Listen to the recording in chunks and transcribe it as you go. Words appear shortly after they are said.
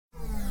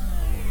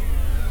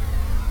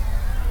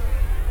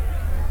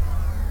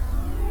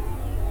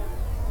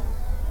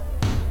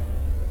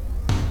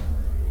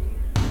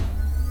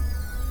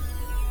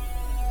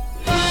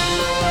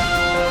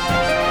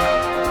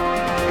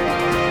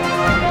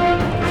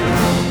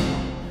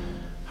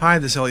Hi,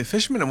 this is Elliot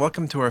Fishman, and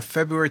welcome to our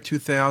February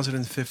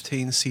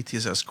 2015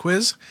 CTSS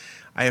quiz.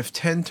 I have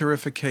 10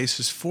 terrific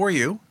cases for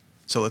you,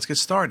 so let's get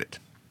started.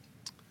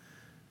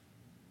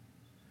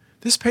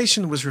 This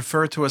patient was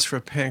referred to us for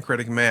a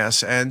pancreatic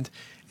mass, and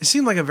it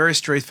seemed like a very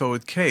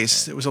straightforward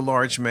case. It was a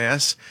large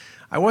mass.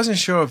 I wasn't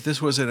sure if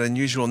this was an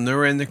unusual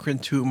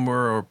neuroendocrine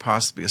tumor or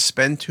possibly a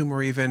SPEN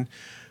tumor even.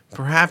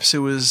 Perhaps it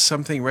was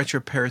something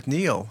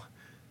retroperitoneal.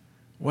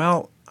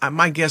 Well,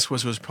 my guess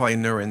was it was probably a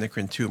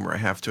neuroendocrine tumor, I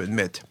have to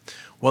admit.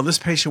 Well, this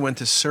patient went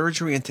to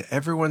surgery, and to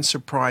everyone's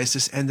surprise,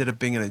 this ended up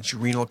being an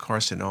adrenal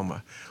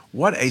carcinoma.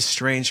 What a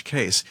strange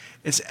case.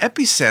 Its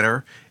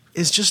epicenter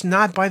is just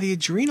not by the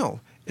adrenal.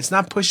 It's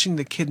not pushing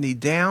the kidney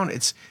down.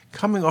 It's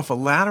coming off a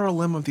lateral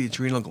limb of the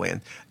adrenal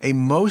gland. A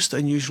most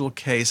unusual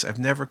case. I've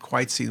never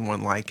quite seen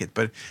one like it,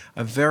 but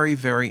a very,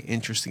 very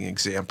interesting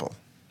example.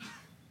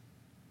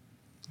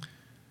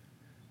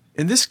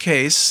 In this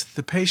case,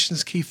 the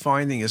patient's key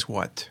finding is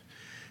what?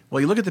 Well,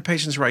 you look at the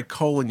patient's right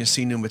colon, you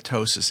see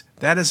pneumatosis.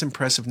 That is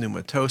impressive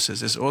pneumatosis.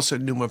 There's also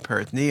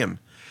pneumoperitoneum.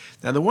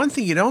 Now, the one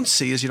thing you don't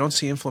see is you don't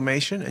see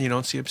inflammation and you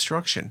don't see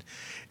obstruction.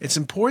 It's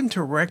important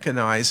to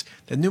recognize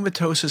that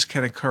pneumatosis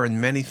can occur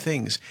in many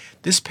things.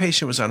 This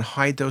patient was on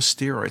high-dose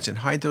steroids, and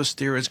high-dose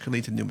steroids can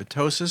lead to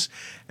pneumatosis,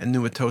 and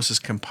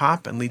pneumatosis can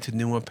pop and lead to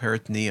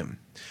pneumoperitoneum.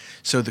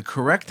 So the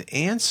correct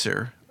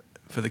answer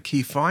for the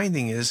key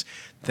finding is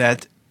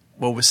that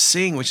what we're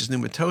seeing, which is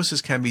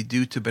pneumatosis, can be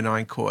due to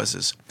benign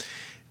causes.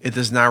 It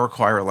does not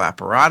require a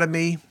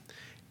laparotomy.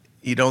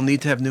 You don't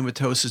need to have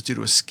pneumatosis due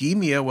to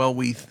ischemia. Well,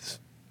 we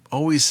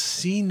always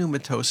see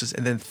pneumatosis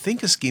and then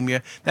think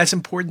ischemia. That's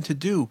important to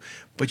do,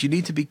 but you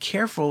need to be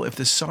careful if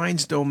the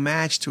signs don't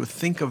match to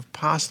think of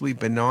possibly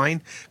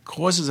benign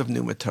causes of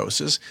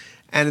pneumatosis,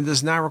 and it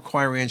does not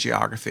require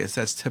angiography.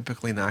 That's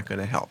typically not going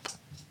to help.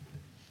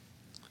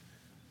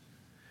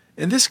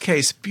 In this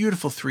case,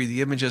 beautiful 3D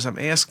images, I'm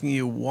asking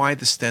you why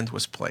the stent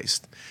was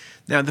placed.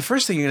 Now, the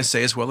first thing you're going to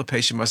say is, well, the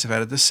patient must have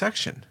had a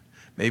dissection.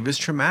 Maybe it's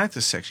traumatic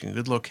dissection, a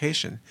good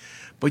location.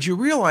 But you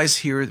realize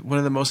here one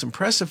of the most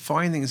impressive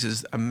findings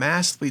is a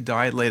massively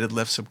dilated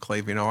left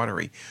subclavian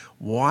artery.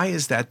 Why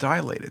is that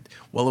dilated?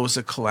 Well, it was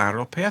a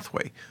collateral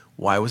pathway.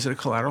 Why was it a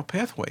collateral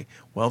pathway?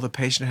 Well, the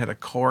patient had a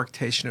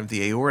coarctation of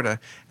the aorta,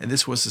 and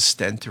this was a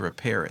stent to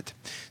repair it.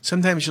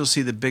 Sometimes you'll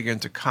see the big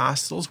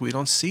intercostals. We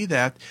don't see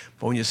that,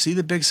 but when you see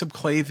the big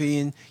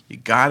subclavian, you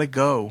got to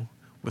go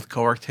with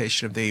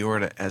coarctation of the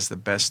aorta as the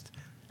best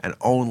and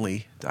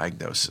only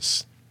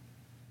diagnosis.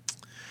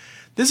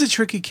 This is a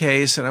tricky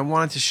case, and I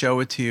wanted to show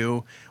it to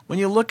you. When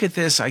you look at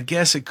this, I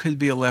guess it could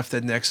be a left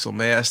adnexal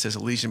mass. There's a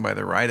lesion by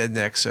the right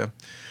adnexa.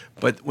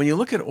 But when you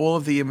look at all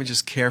of the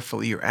images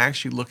carefully, you're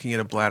actually looking at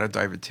a bladder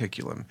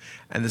diverticulum.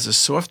 And there's a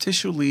soft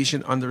tissue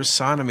lesion under a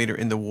sonometer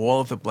in the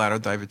wall of the bladder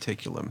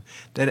diverticulum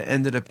that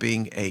ended up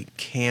being a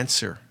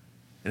cancer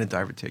in a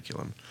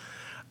diverticulum.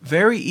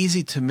 Very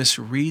easy to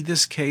misread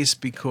this case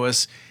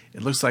because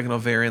it looks like an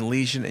ovarian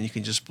lesion and you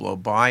can just blow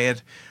by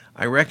it.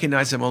 I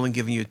recognize I'm only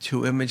giving you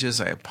 2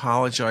 images. I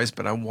apologize,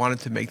 but I wanted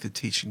to make the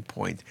teaching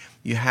point.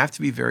 You have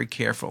to be very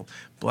careful.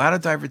 Bladder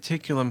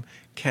diverticulum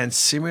can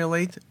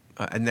simulate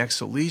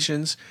adnexal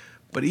lesions,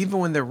 but even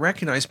when they're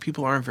recognized,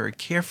 people aren't very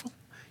careful.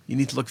 You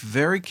need to look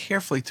very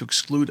carefully to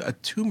exclude a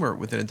tumor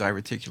within a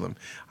diverticulum.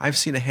 I've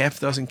seen a half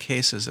dozen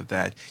cases of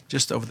that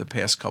just over the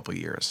past couple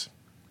years.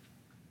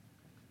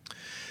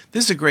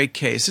 This is a great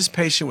case. This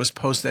patient was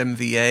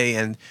post-MVA,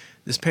 and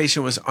this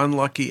patient was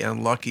unlucky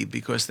and lucky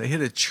because they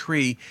hit a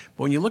tree.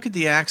 But when you look at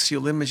the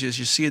axial images,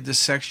 you see a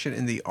dissection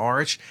in the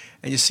arch,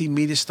 and you see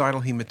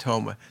mediastinal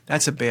hematoma.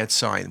 That's a bad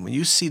sign. When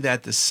you see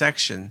that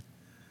dissection,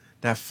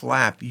 that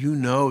flap, you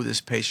know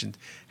this patient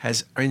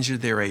has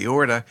injured their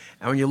aorta.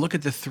 And when you look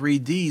at the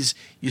 3Ds,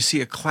 you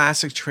see a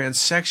classic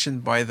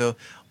transection by the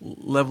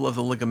level of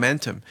the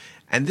ligamentum.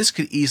 And this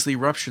could easily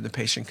rupture. The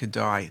patient could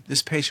die.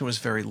 This patient was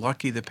very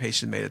lucky. The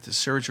patient made it to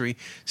surgery.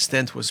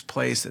 Stent was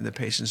placed, and the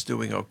patient's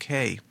doing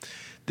okay.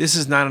 This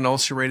is not an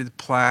ulcerated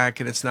plaque,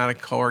 and it's not a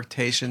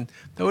coarctation,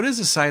 though it is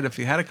a sign if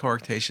you had a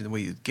coarctation where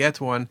you'd get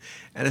one,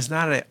 and it's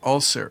not an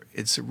ulcer.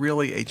 It's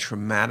really a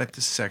traumatic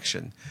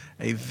dissection,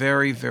 a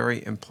very,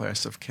 very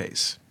impressive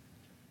case.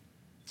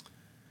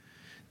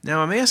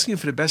 Now, I'm asking you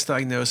for the best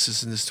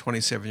diagnosis in this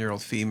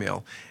 27-year-old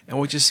female, and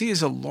what you see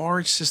is a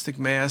large cystic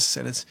mass,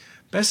 and it's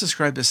best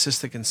described as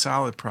cystic and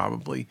solid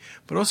probably,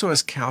 but also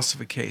as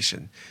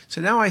calcification. So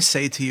now I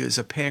say to you, it's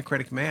a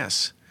pancreatic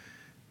mass.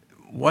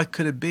 What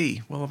could it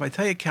be? Well, if I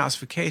tell you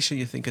calcification,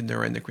 you think of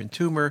neuroendocrine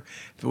tumor.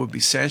 If it would be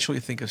central, you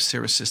think of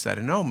serous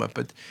cystadenoma,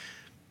 but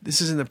this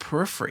is in the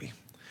periphery.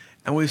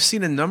 And we've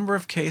seen a number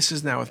of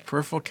cases now with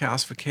peripheral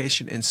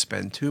calcification in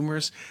SPEN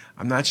tumors.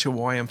 I'm not sure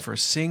why I'm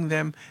first seeing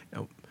them,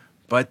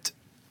 but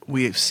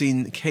we have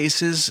seen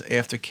cases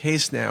after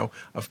case now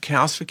of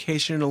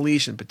calcification in a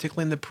lesion,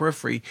 particularly in the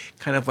periphery,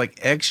 kind of like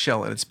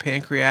eggshell, and it's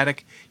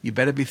pancreatic. You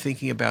better be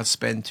thinking about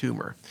SPEN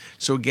tumor.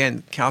 So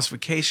again,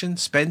 calcification,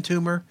 SPEN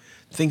tumor,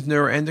 think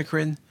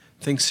neuroendocrine,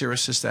 think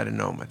serous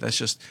cystadenoma. That's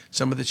just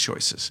some of the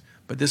choices.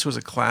 But this was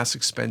a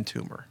classic SPEN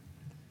tumor.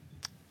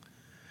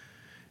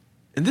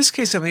 In this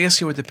case, I'm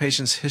asking what the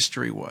patient's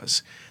history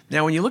was.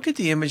 Now, when you look at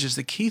the images,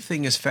 the key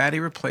thing is fatty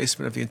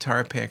replacement of the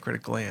entire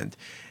pancreatic gland.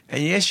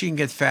 And yes, you can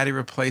get fatty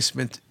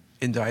replacement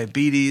in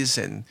diabetes,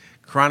 and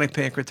chronic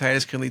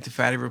pancreatitis can lead to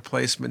fatty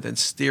replacement, and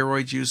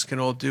steroid use can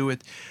all do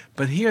it.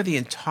 But here, the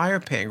entire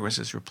pancreas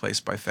is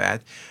replaced by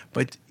fat,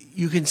 but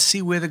you can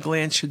see where the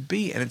gland should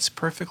be, and it's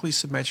perfectly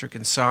symmetric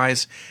in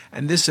size.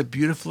 And this is a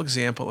beautiful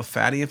example of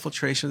fatty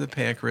infiltration of the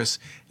pancreas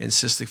in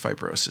cystic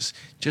fibrosis.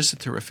 Just a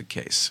terrific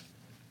case.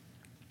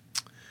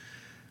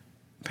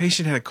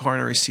 Patient had a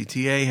coronary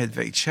CTA, had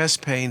vague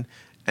chest pain,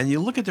 and you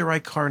look at the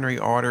right coronary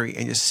artery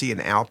and you see an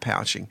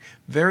outpouching.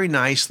 Very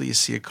nicely, you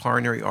see a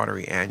coronary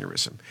artery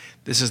aneurysm.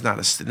 This is not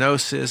a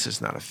stenosis,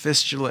 it's not a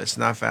fistula, it's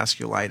not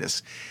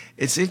vasculitis.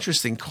 It's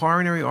interesting,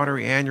 coronary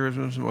artery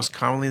aneurysms most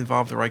commonly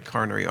involve the right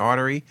coronary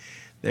artery.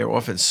 They're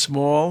often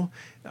small.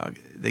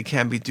 They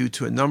can be due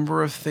to a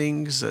number of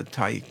things.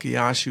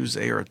 Takayasu's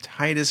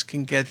aortitis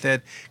can get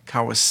that.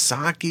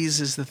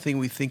 Kawasaki's is the thing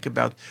we think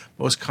about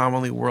most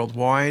commonly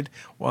worldwide,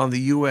 while in the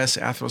U.S.,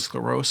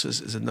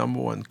 atherosclerosis is the number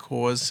one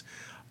cause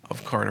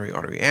of coronary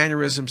artery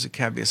aneurysms. It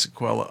can be a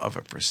sequela of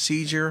a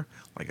procedure,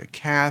 like a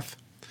cath.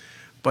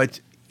 But,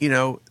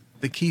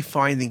 the key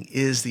finding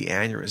is the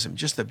aneurysm.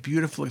 Just a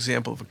beautiful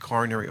example of a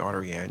coronary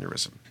artery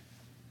aneurysm.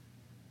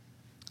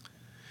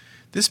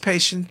 This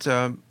patient,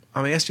 I'm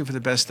asking for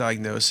the best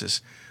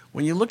diagnosis.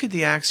 When you look at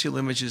the axial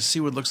images, see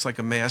what looks like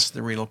a mass in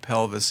the renal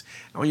pelvis.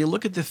 And when you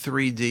look at the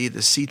 3D,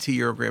 the CT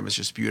urogram is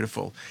just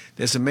beautiful.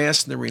 There's a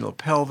mass in the renal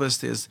pelvis.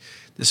 There's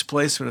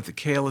displacement of the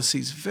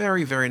calyces.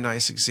 Very, very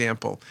nice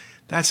example.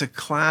 That's a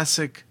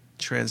classic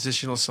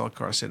transitional cell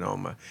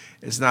carcinoma.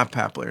 It's not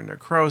papillary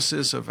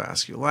necrosis or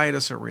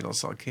vasculitis or renal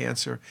cell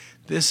cancer.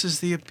 This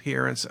is the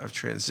appearance of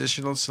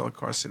transitional cell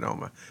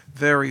carcinoma.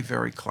 Very,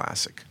 very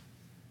classic.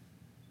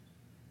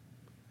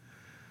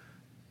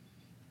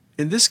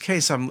 In this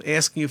case, I'm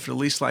asking you for the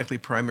least likely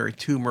primary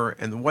tumor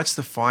and what's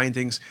the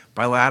findings,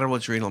 bilateral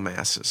adrenal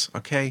masses,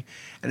 okay?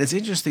 And it's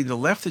interesting, the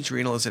left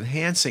adrenal is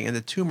enhancing and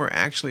the tumor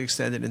actually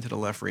extended into the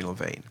left renal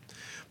vein.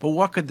 But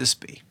what could this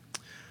be?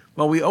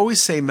 Well, we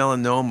always say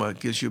melanoma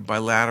gives you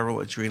bilateral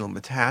adrenal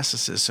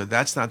metastasis, so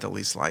that's not the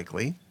least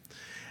likely.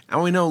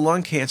 And we know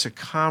lung cancer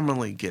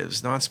commonly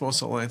gives, non-small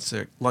cell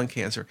lung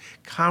cancer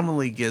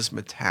commonly gives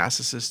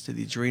metastasis to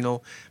the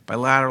adrenal.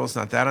 Bilateral is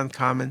not that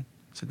uncommon,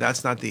 so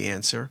that's not the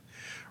answer.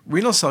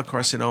 Renal cell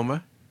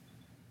carcinoma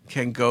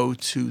can go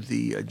to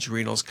the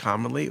adrenals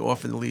commonly.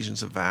 Often the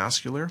lesions are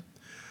vascular.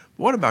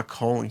 What about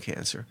colon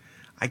cancer?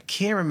 I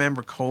can't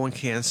remember colon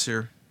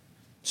cancer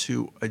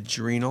to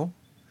adrenal.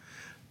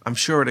 I'm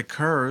sure it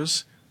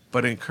occurs,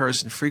 but it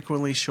occurs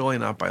infrequently, surely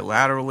not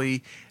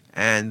bilaterally,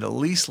 and the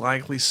least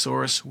likely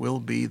source will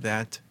be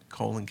that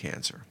colon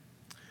cancer.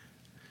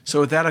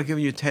 So with that, I've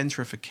given you 10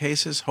 terrific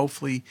cases.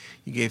 Hopefully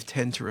you gave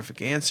 10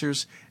 terrific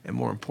answers, and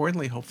more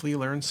importantly, hopefully you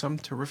learned some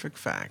terrific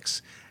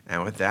facts.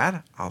 And with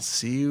that, I'll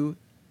see you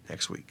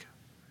next week.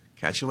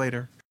 Catch you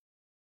later.